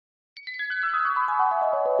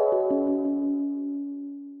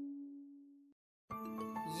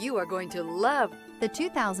You are going to love the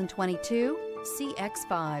 2022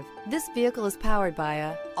 CX-5. This vehicle is powered by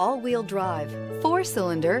a all-wheel drive,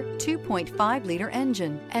 4-cylinder, 2.5-liter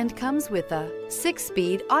engine and comes with a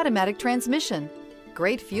 6-speed automatic transmission.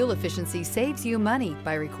 Great fuel efficiency saves you money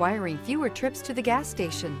by requiring fewer trips to the gas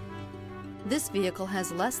station. This vehicle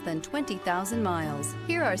has less than 20,000 miles.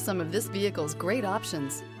 Here are some of this vehicle's great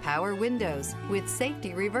options: power windows with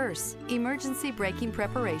safety reverse, emergency braking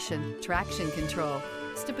preparation, traction control,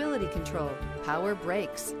 stability control, power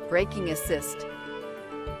brakes, braking assist.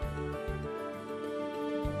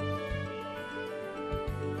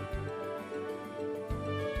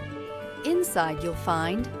 Inside you'll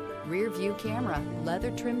find rear view camera,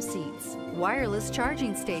 leather trim seats, wireless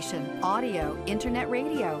charging station, audio, internet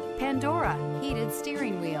radio, Pandora, heated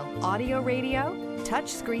steering wheel, audio radio,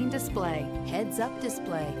 touchscreen display, heads-up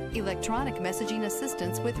display, electronic messaging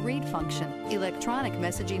assistance with read function, electronic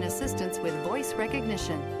messaging assistance with voice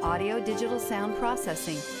recognition, audio-digital sound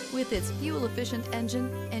processing. With its fuel-efficient engine,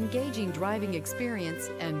 engaging driving experience,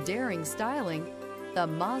 and daring styling, the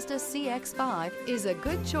Mazda CX-5 is a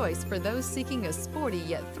good choice for those seeking a sporty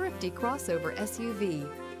yet thrifty crossover SUV.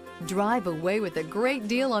 Drive away with a great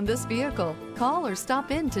deal on this vehicle. Call or stop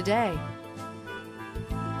in today.